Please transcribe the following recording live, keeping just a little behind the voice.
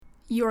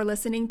You're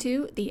listening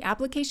to the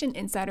Application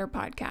Insider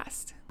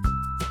Podcast.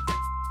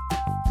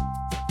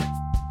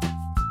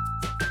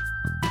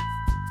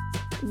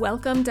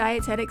 Welcome,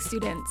 dietetic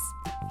students.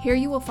 Here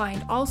you will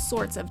find all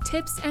sorts of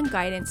tips and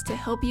guidance to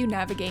help you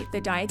navigate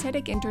the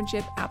dietetic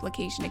internship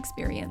application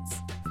experience.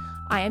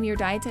 I am your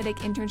dietetic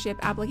internship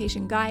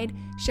application guide,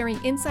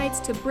 sharing insights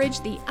to bridge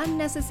the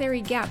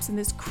unnecessary gaps in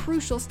this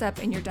crucial step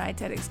in your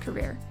dietetics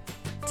career.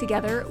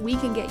 Together, we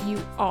can get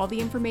you all the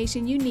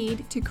information you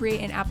need to create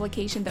an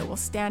application that will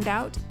stand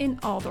out in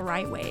all the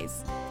right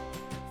ways.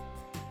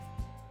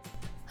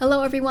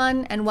 Hello,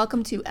 everyone, and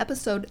welcome to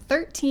episode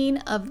 13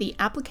 of the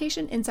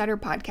Application Insider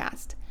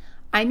Podcast.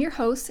 I'm your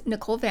host,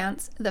 Nicole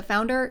Vance, the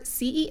founder,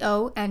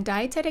 CEO, and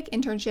dietetic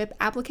internship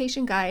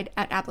application guide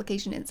at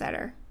Application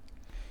Insider.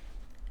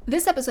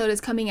 This episode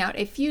is coming out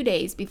a few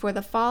days before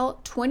the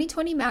fall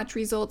 2020 match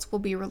results will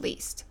be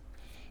released.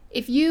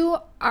 If you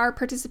are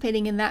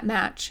participating in that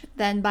match,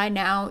 then by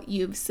now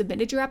you've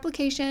submitted your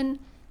application,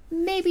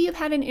 maybe you've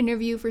had an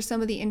interview for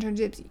some of the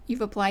internships you've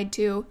applied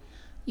to,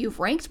 you've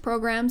ranked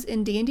programs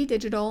in D&D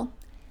Digital,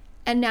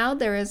 and now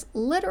there is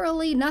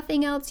literally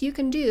nothing else you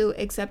can do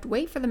except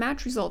wait for the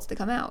match results to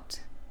come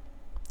out.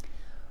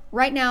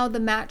 Right now, the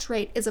match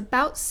rate is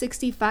about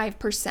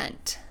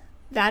 65%.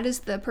 That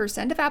is the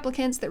percent of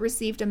applicants that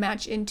received a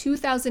match in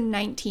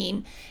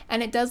 2019,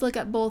 and it does look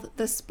at both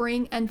the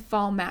spring and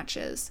fall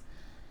matches.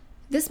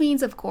 This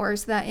means, of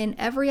course, that in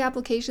every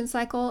application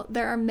cycle,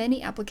 there are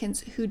many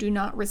applicants who do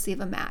not receive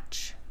a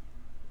match.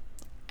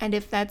 And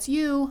if that's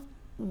you,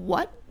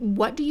 what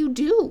do you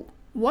do?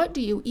 What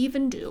do you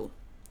even do?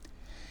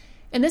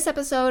 In this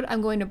episode,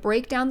 I'm going to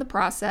break down the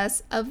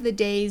process of the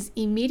days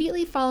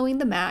immediately following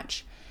the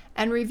match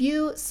and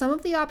review some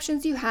of the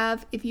options you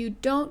have if you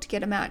don't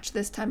get a match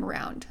this time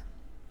around.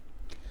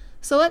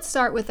 So let's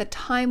start with a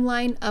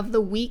timeline of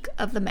the week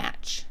of the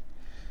match.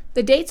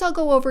 The dates I'll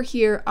go over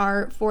here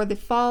are for the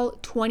fall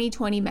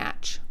 2020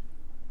 match.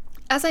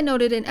 As I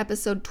noted in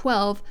episode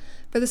 12,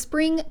 for the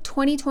spring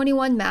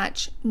 2021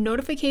 match,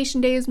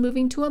 notification day is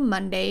moving to a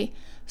Monday,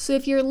 so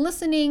if you're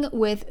listening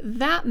with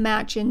that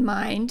match in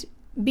mind,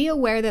 be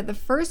aware that the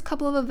first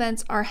couple of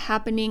events are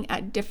happening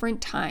at different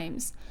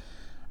times.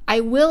 I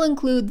will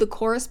include the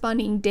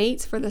corresponding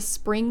dates for the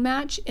spring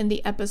match in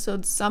the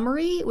episode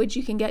summary, which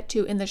you can get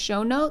to in the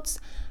show notes.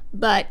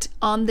 But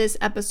on this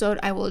episode,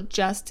 I will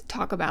just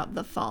talk about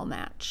the fall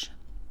match.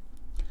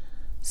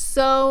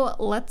 So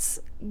let's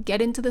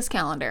get into this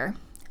calendar.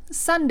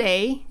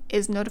 Sunday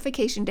is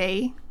notification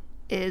day,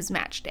 is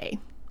match day.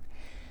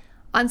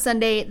 On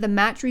Sunday, the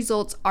match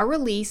results are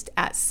released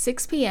at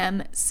 6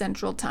 p.m.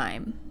 Central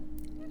Time.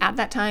 At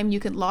that time,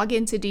 you can log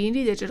into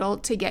D&D Digital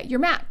to get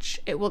your match.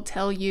 It will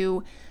tell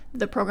you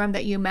the program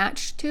that you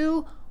matched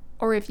to,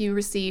 or if you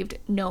received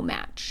no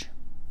match.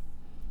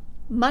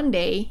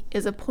 Monday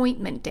is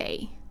appointment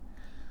day.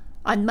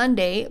 On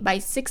Monday, by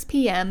 6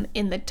 p.m.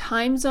 in the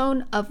time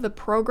zone of the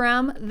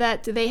program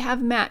that they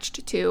have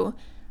matched to,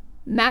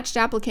 matched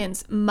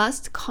applicants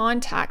must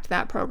contact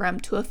that program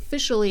to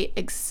officially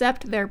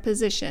accept their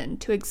position,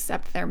 to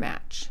accept their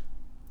match.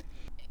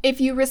 If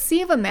you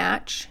receive a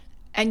match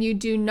and you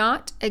do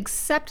not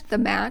accept the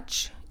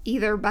match,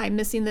 either by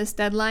missing this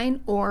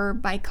deadline or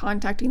by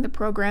contacting the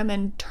program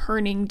and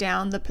turning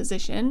down the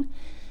position,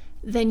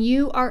 then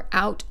you are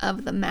out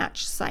of the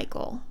match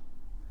cycle.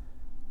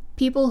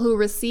 People who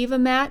receive a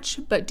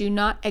match but do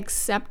not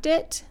accept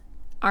it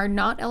are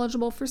not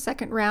eligible for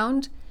second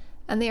round,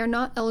 and they are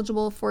not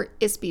eligible for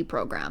ISPE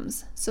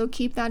programs. So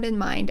keep that in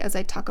mind as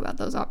I talk about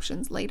those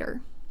options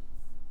later.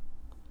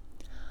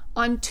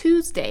 On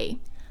Tuesday,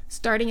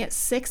 starting at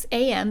 6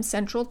 a.m.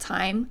 Central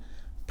Time,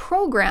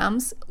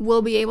 programs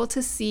will be able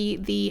to see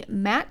the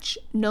match,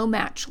 no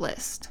match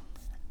list.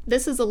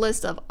 This is a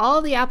list of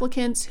all the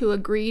applicants who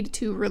agreed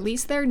to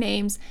release their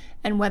names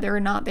and whether or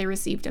not they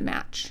received a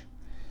match.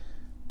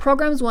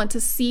 Programs want to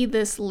see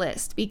this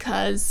list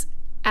because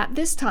at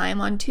this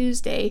time on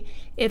Tuesday,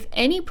 if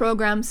any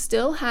program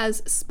still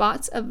has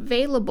spots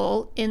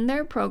available in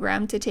their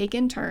program to take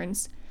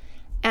interns,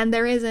 and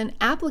there is an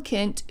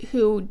applicant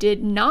who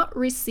did not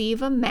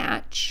receive a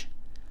match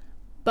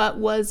but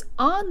was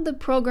on the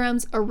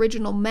program's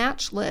original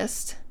match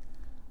list,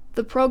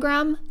 the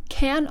program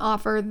can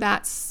offer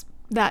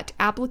that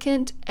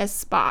applicant a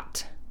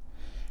spot.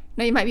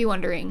 Now you might be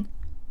wondering,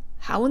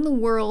 how in the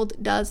world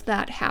does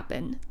that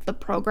happen? The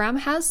program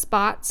has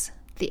spots,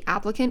 the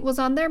applicant was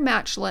on their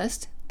match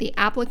list, the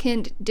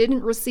applicant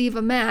didn't receive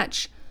a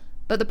match,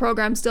 but the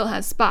program still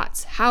has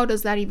spots. How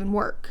does that even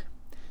work?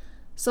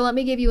 So let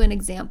me give you an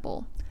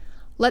example.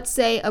 Let's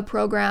say a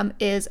program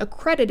is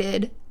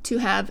accredited to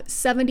have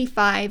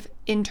 75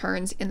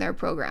 interns in their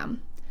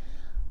program.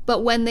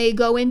 But when they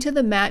go into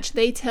the match,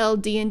 they tell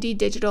D&D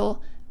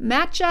Digital,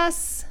 match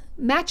us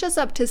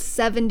up to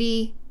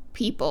 70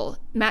 people,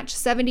 match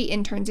 70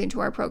 interns into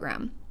our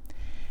program.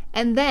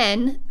 And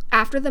then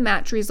after the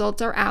match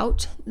results are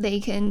out, they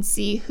can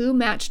see who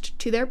matched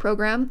to their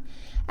program,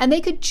 and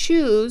they could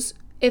choose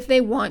if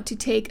they want to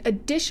take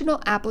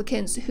additional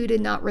applicants who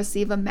did not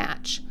receive a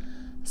match.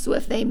 So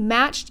if they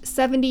matched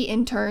 70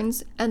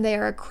 interns and they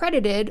are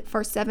accredited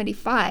for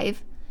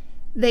 75,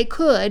 they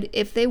could,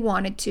 if they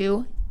wanted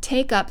to,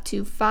 take up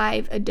to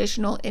 5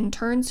 additional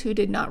interns who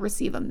did not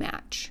receive a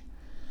match.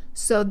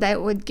 So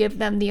that would give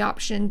them the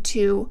option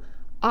to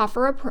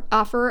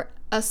offer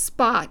a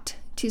spot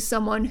to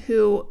someone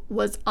who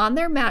was on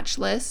their match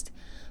list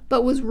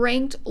but was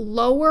ranked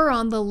lower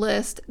on the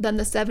list than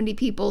the 70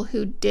 people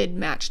who did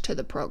match to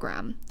the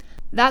program.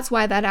 That's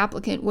why that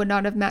applicant would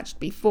not have matched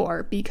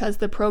before, because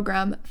the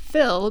program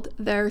filled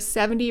their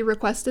 70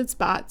 requested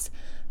spots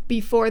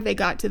before they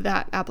got to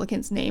that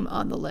applicant's name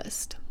on the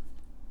list.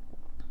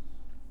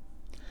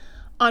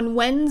 On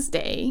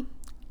Wednesday,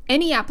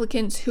 any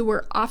applicants who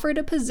were offered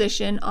a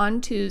position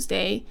on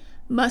Tuesday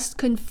must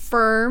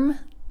confirm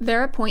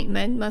their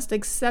appointment, must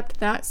accept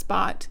that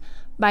spot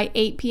by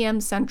 8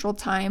 p.m. Central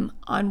Time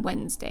on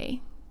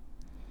Wednesday.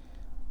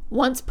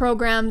 Once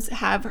programs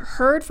have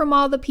heard from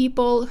all the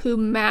people who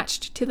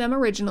matched to them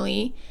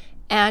originally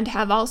and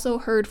have also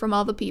heard from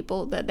all the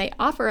people that they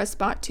offer a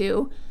spot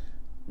to,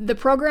 the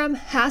program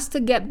has to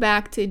get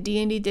back to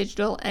D&D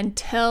Digital and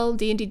tell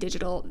D&D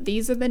Digital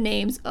these are the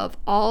names of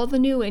all the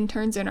new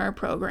interns in our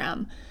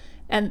program.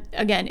 And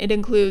again, it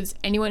includes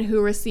anyone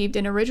who received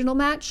an original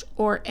match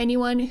or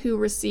anyone who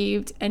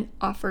received an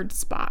offered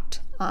spot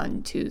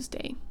on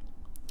Tuesday.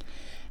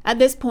 At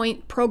this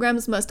point,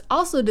 programs must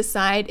also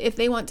decide if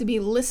they want to be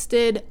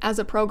listed as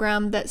a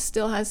program that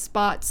still has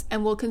spots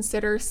and will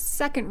consider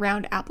second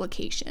round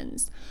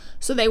applications.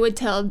 So they would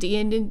tell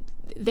D&D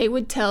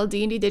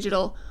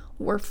Digital,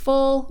 we're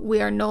full,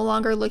 we are no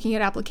longer looking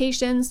at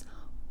applications,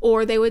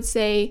 or they would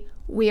say,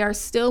 we are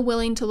still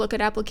willing to look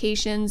at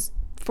applications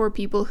for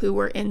people who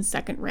were in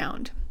second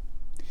round.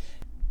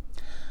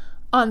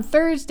 On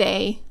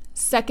Thursday,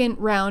 second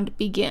round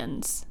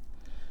begins.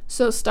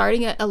 So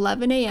starting at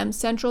 11 a.m.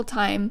 Central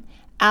Time,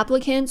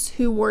 applicants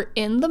who were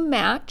in the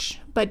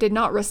match but did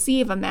not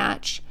receive a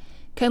match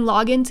can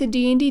log into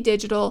D&D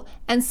Digital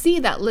and see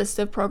that list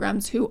of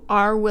programs who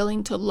are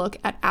willing to look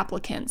at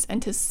applicants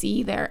and to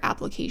see their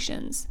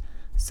applications.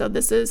 So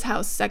this is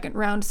how second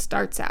round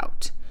starts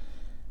out.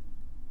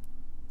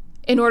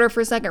 In order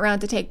for second round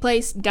to take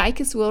place,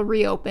 DICUS will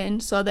reopen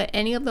so that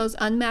any of those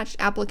unmatched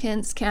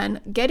applicants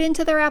can get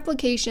into their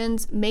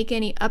applications, make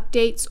any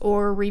updates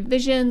or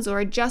revisions or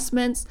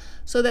adjustments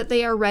so that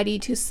they are ready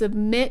to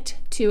submit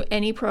to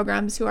any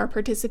programs who are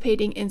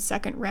participating in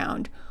second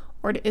round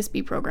or to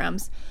ISB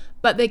programs.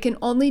 But they can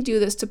only do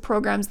this to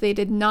programs they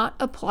did not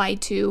apply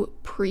to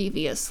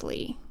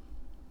previously.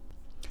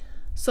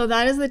 So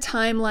that is the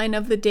timeline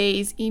of the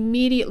days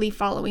immediately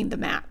following the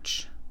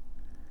match.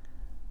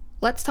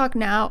 Let's talk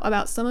now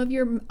about some of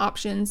your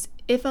options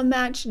if a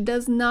match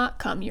does not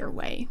come your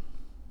way.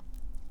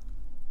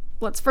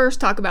 Let's first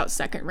talk about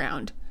second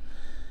round.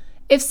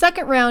 If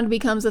second round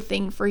becomes a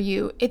thing for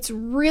you, it's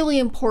really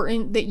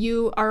important that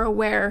you are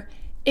aware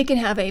it can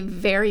have a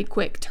very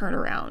quick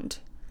turnaround.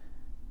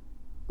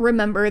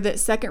 Remember that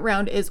second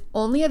round is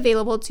only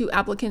available to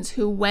applicants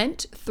who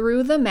went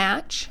through the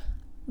match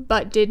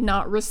but did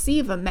not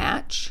receive a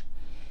match,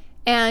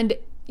 and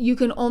you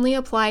can only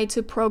apply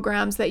to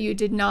programs that you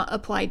did not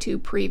apply to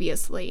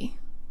previously.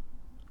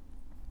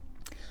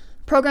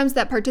 Programs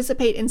that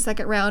participate in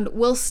second round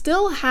will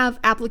still have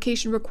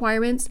application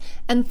requirements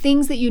and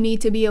things that you need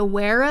to be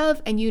aware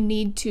of and you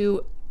need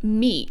to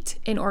meet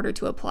in order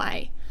to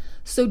apply.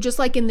 So just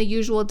like in the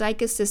usual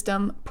DICUS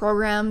system,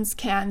 programs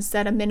can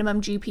set a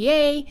minimum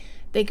GPA,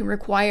 they can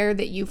require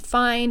that you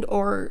find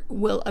or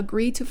will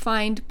agree to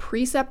find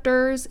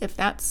preceptors if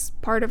that's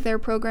part of their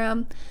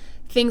program.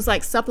 Things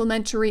like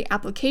supplementary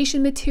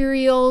application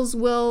materials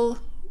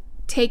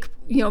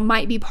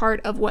might be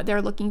part of what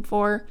they're looking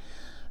for.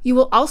 You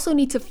will also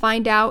need to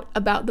find out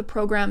about the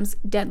program's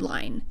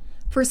deadline.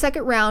 For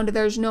second round,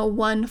 there's no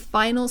one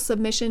final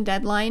submission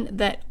deadline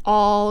that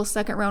all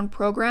second round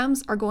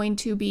programs are going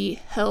to be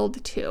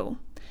held to.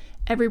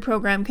 Every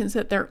program can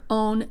set their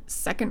own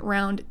second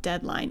round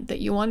deadline that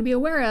you want to be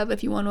aware of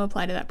if you want to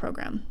apply to that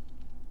program.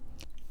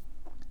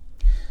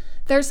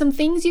 There are some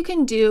things you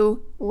can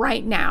do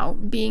right now,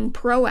 being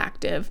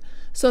proactive,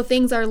 so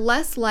things are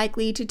less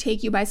likely to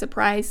take you by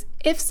surprise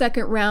if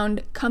second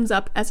round comes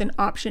up as an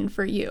option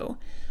for you.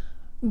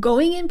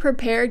 Going in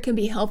prepared can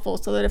be helpful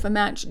so that if a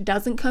match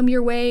doesn't come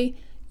your way,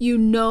 you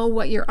know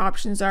what your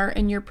options are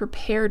and you're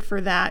prepared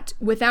for that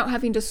without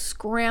having to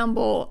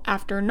scramble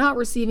after not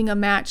receiving a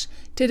match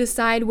to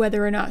decide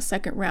whether or not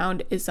second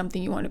round is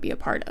something you want to be a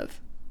part of.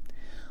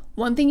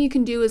 One thing you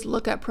can do is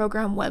look at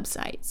program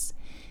websites.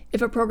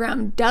 If a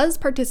program does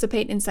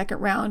participate in second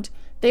round,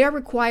 they are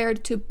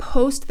required to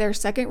post their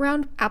second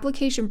round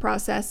application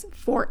process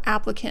for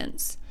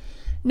applicants.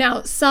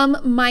 Now, some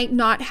might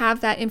not have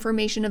that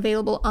information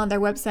available on their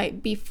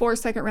website before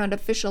second round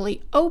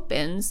officially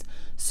opens,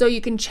 so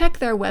you can check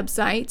their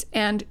website,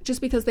 and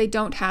just because they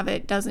don't have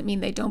it doesn't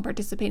mean they don't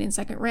participate in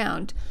second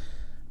round.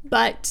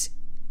 But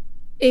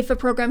if a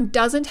program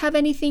doesn't have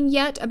anything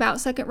yet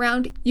about second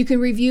round, you can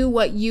review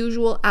what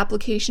usual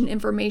application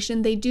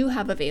information they do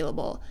have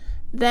available.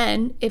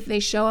 Then, if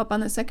they show up on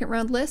the second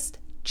round list,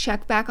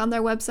 check back on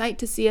their website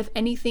to see if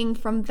anything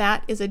from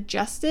that is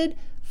adjusted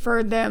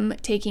for them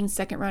taking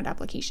second round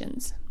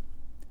applications.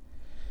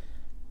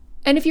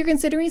 And if you're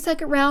considering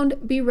second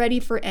round, be ready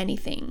for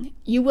anything.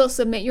 You will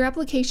submit your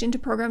application to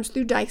programs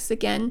through Dice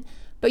again,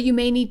 but you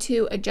may need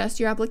to adjust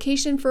your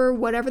application for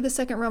whatever the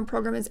second round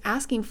program is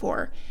asking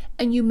for,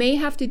 and you may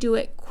have to do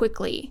it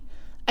quickly.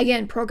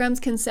 Again, programs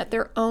can set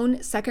their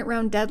own second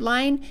round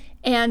deadline,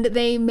 and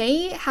they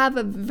may have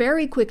a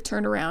very quick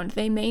turnaround.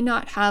 They may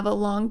not have a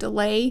long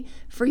delay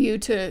for you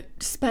to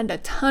spend a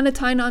ton of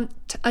time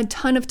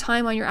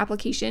on your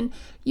application.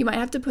 You might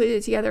have to put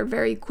it together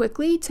very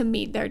quickly to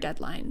meet their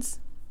deadlines.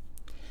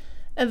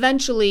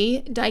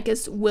 Eventually,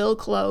 DICUS will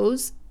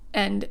close,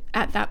 and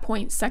at that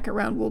point, second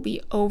round will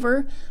be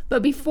over.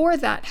 But before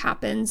that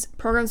happens,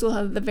 programs will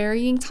have the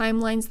varying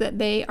timelines that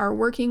they are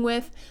working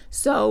with.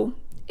 So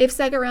if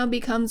second round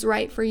becomes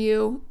right for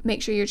you,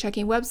 make sure you're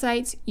checking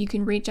websites. You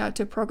can reach out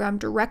to program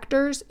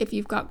directors if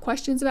you've got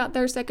questions about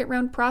their second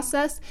round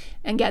process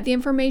and get the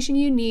information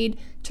you need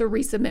to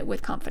resubmit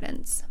with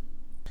confidence.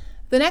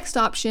 The next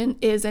option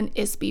is an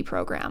ISP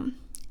program.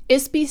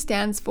 ISP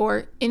stands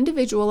for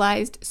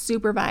Individualized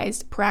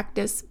Supervised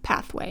Practice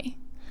Pathway.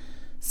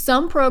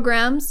 Some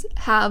programs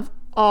have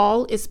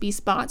all ISP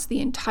spots.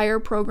 The entire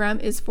program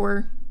is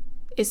for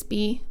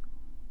ISP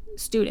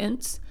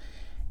students.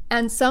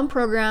 And some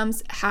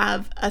programs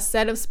have a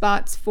set of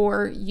spots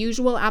for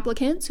usual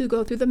applicants who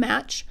go through the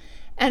match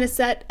and a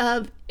set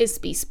of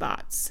ISP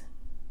spots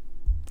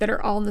that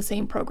are all in the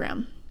same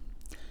program.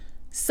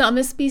 Some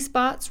ISP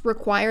spots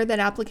require that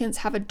applicants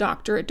have a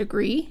doctorate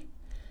degree,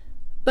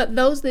 but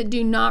those that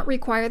do not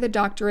require the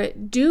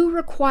doctorate do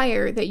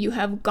require that you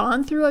have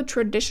gone through a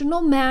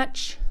traditional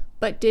match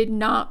but did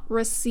not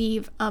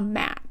receive a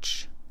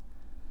match.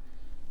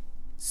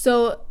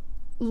 So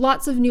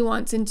lots of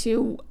nuance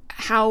into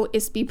how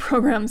ISP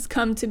programs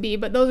come to be,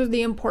 but those are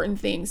the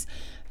important things.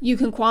 You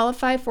can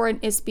qualify for an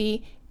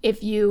ISP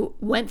if you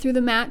went through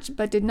the match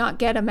but did not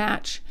get a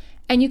match,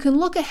 and you can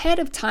look ahead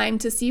of time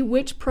to see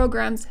which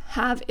programs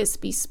have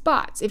ISP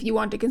spots if you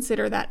want to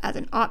consider that as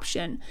an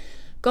option.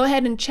 Go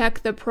ahead and check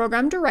the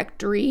program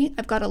directory.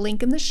 I've got a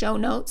link in the show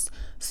notes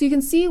so you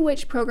can see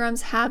which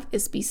programs have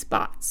ISP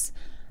spots.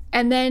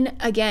 And then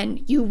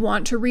again, you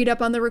want to read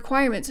up on the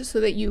requirements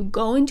so that you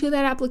go into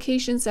that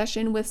application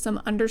session with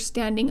some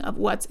understanding of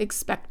what's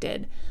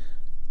expected.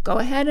 Go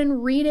ahead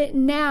and read it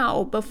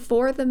now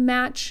before the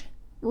match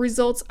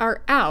results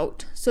are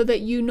out so that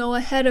you know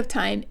ahead of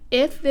time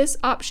if this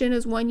option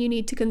is one you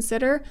need to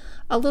consider,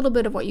 a little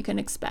bit of what you can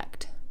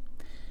expect.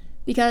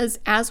 Because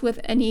as with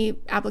any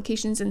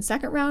applications in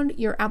second round,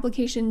 your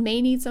application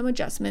may need some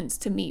adjustments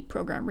to meet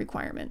program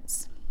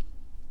requirements.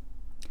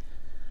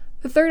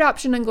 The third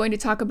option I'm going to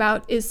talk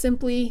about is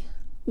simply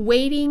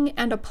waiting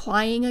and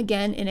applying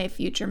again in a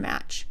future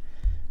match.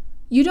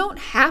 You don't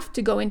have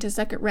to go into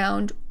second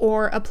round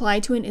or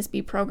apply to an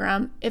ISP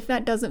program if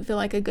that doesn't feel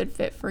like a good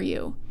fit for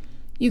you.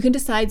 You can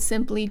decide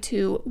simply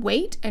to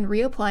wait and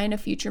reapply in a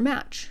future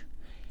match.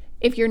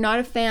 If you're not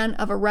a fan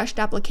of a rushed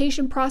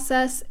application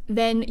process,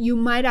 then you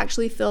might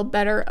actually feel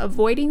better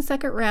avoiding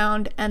second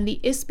round and the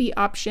ISP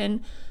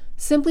option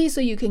simply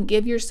so you can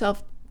give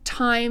yourself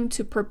time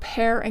to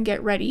prepare and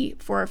get ready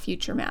for a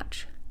future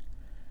match.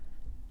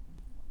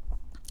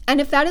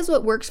 And if that is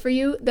what works for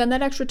you, then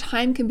that extra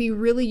time can be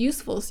really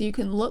useful so you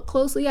can look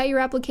closely at your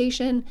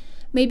application,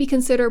 maybe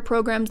consider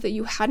programs that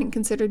you hadn't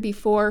considered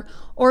before,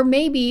 or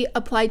maybe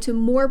apply to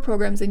more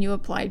programs than you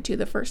applied to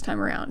the first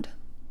time around.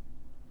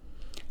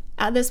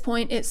 At this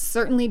point, it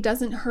certainly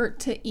doesn't hurt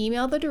to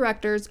email the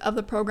directors of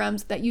the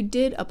programs that you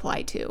did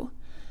apply to.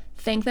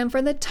 Thank them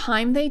for the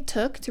time they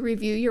took to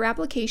review your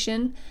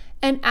application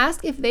and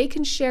ask if they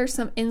can share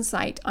some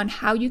insight on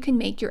how you can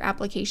make your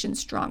application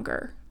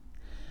stronger.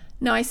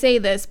 Now, I say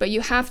this, but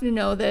you have to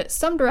know that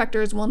some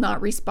directors will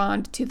not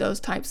respond to those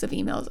types of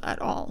emails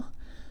at all.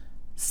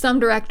 Some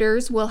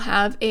directors will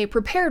have a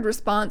prepared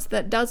response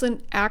that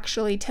doesn't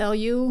actually tell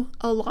you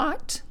a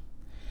lot.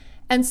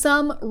 And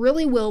some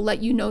really will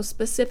let you know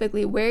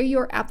specifically where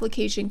your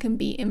application can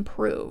be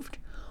improved.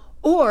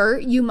 Or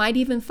you might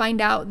even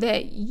find out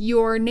that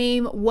your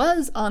name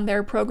was on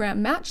their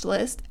program match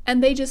list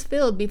and they just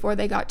filled before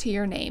they got to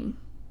your name.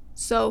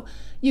 So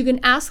you can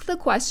ask the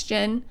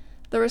question,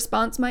 the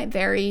response might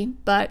vary,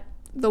 but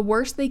the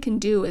worst they can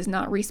do is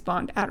not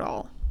respond at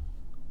all.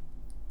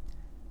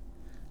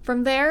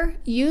 From there,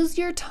 use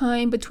your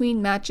time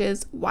between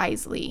matches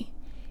wisely.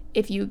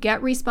 If you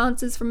get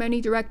responses from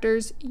any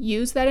directors,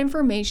 use that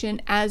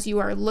information as you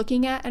are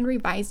looking at and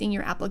revising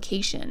your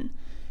application.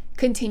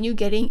 Continue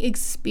getting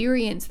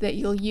experience that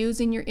you'll use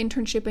in your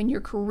internship and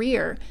your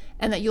career,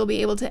 and that you'll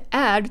be able to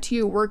add to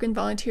your work and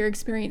volunteer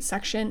experience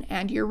section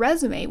and your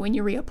resume when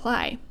you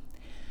reapply.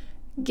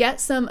 Get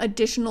some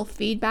additional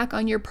feedback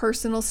on your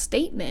personal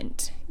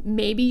statement.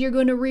 Maybe you're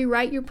going to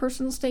rewrite your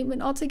personal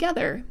statement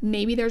altogether.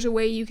 Maybe there's a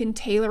way you can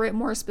tailor it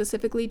more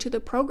specifically to the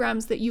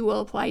programs that you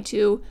will apply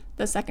to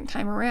the second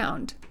time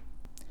around.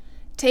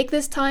 Take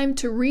this time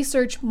to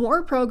research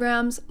more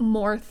programs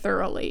more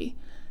thoroughly.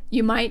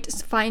 You might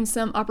find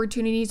some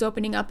opportunities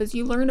opening up as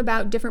you learn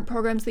about different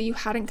programs that you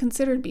hadn't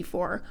considered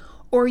before.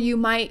 Or you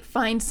might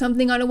find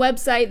something on a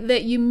website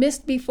that you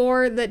missed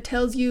before that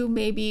tells you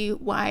maybe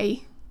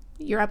why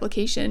your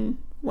application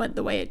went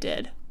the way it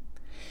did.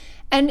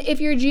 And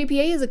if your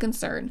GPA is a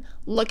concern,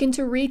 look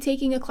into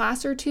retaking a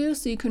class or two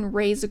so you can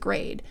raise a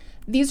grade.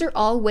 These are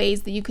all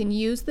ways that you can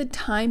use the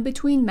time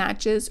between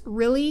matches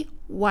really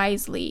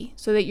wisely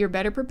so that you're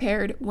better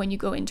prepared when you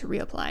go in to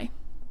reapply.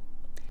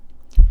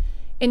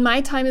 In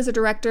my time as a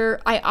director,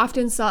 I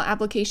often saw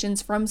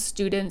applications from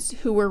students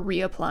who were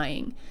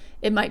reapplying.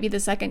 It might be the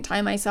second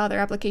time I saw their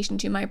application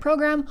to my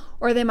program,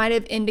 or they might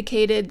have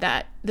indicated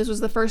that this was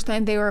the first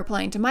time they were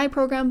applying to my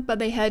program, but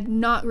they had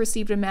not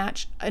received a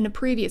match in a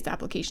previous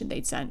application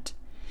they'd sent.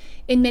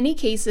 In many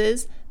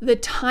cases, the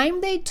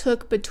time they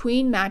took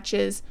between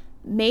matches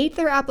made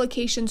their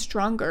application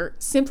stronger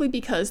simply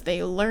because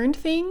they learned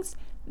things,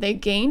 they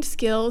gained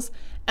skills,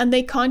 and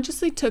they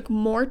consciously took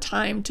more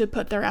time to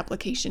put their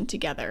application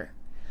together.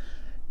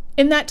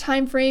 In that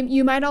time frame,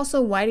 you might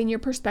also widen your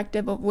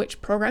perspective of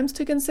which programs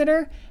to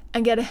consider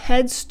and get a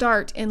head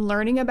start in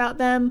learning about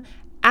them,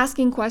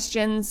 asking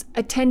questions,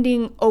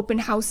 attending open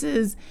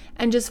houses,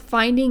 and just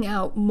finding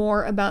out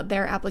more about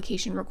their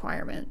application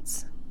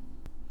requirements.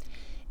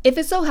 If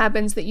it so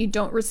happens that you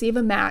don't receive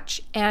a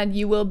match and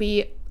you will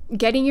be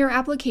getting your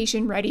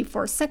application ready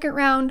for a second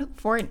round,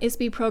 for an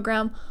ISB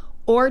program,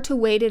 or to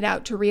wait it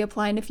out to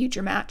reapply in a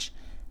future match,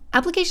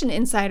 Application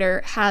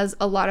Insider has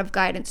a lot of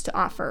guidance to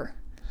offer.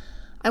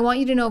 I want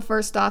you to know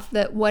first off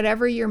that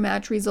whatever your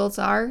match results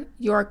are,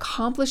 your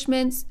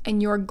accomplishments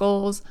and your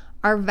goals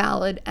are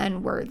valid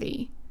and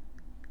worthy.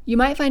 You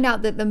might find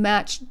out that the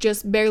match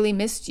just barely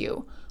missed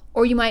you,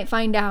 or you might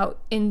find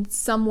out in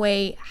some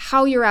way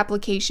how your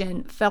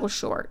application fell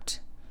short.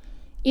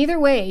 Either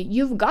way,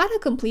 you've got a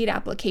complete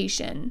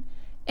application,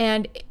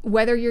 and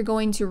whether you're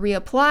going to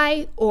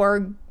reapply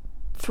or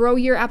throw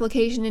your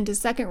application into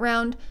second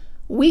round,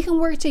 we can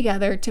work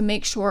together to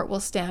make sure it will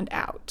stand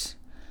out.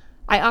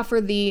 I offer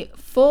the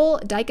full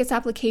DICAS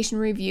application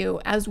review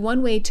as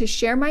one way to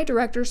share my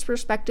director's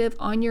perspective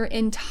on your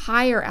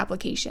entire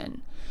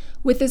application.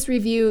 With this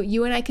review,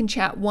 you and I can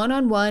chat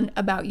one-on-one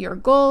about your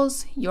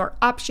goals, your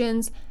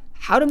options,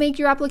 how to make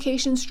your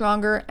application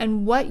stronger,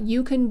 and what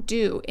you can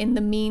do in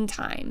the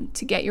meantime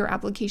to get your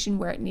application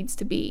where it needs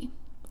to be.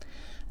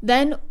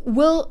 Then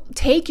we'll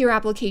take your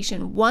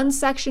application one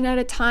section at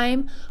a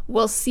time.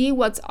 We'll see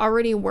what's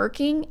already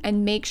working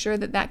and make sure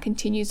that that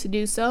continues to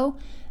do so.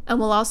 And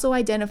we'll also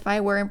identify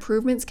where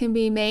improvements can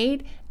be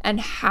made and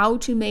how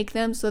to make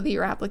them so that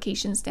your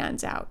application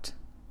stands out.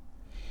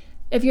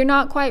 If you're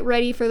not quite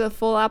ready for the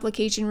full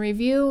application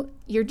review,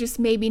 you're just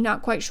maybe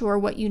not quite sure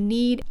what you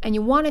need, and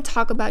you want to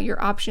talk about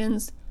your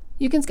options,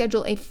 you can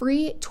schedule a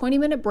free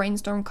 20-minute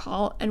brainstorm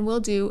call and we'll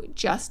do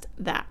just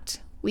that.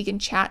 We can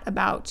chat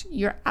about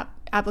your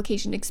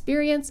application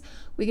experience.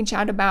 We can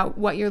chat about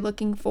what you're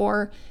looking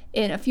for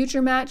in a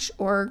future match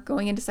or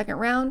going into second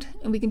round,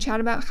 and we can chat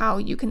about how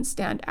you can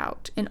stand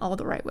out in all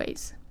the right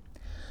ways.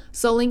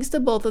 So links to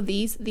both of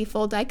these, the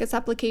full DICAS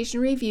application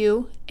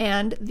review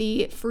and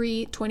the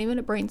free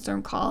 20-minute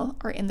brainstorm call,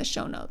 are in the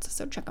show notes,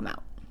 so check them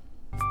out.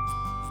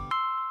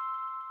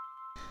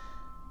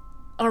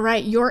 All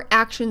right, your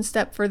action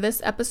step for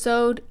this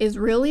episode is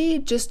really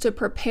just to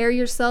prepare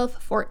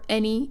yourself for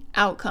any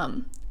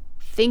outcome.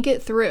 Think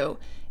it through.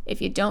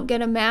 If you don't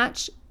get a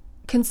match,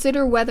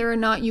 consider whether or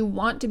not you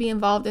want to be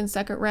involved in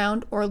second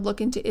round or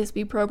look into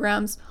ISB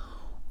programs,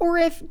 or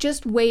if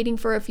just waiting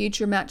for a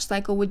future match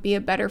cycle would be a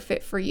better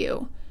fit for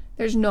you.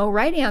 There's no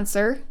right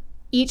answer.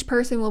 Each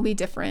person will be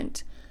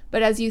different.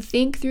 But as you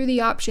think through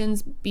the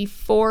options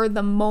before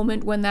the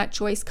moment when that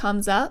choice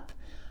comes up,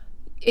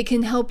 it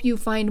can help you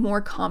find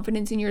more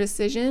confidence in your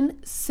decision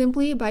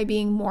simply by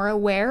being more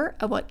aware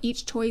of what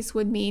each choice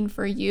would mean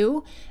for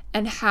you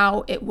and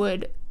how it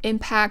would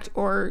impact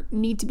or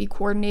need to be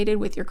coordinated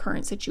with your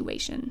current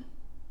situation.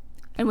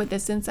 And with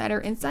this insider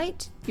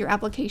insight, your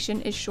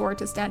application is sure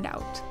to stand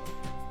out.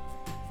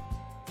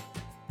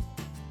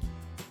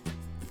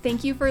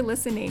 Thank you for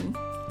listening.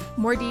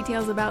 More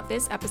details about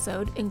this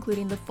episode,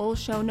 including the full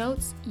show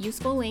notes,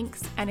 useful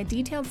links, and a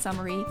detailed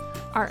summary,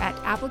 are at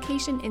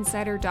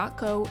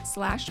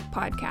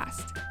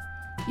applicationinsider.co/podcast.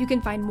 You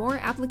can find more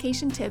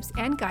application tips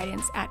and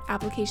guidance at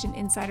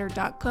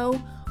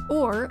applicationinsider.co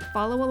or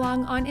follow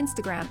along on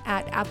Instagram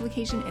at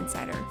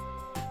applicationinsider.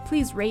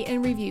 Please rate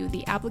and review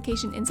the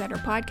Application Insider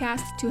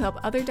podcast to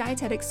help other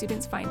dietetic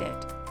students find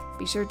it.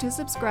 Be sure to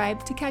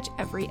subscribe to catch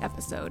every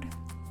episode.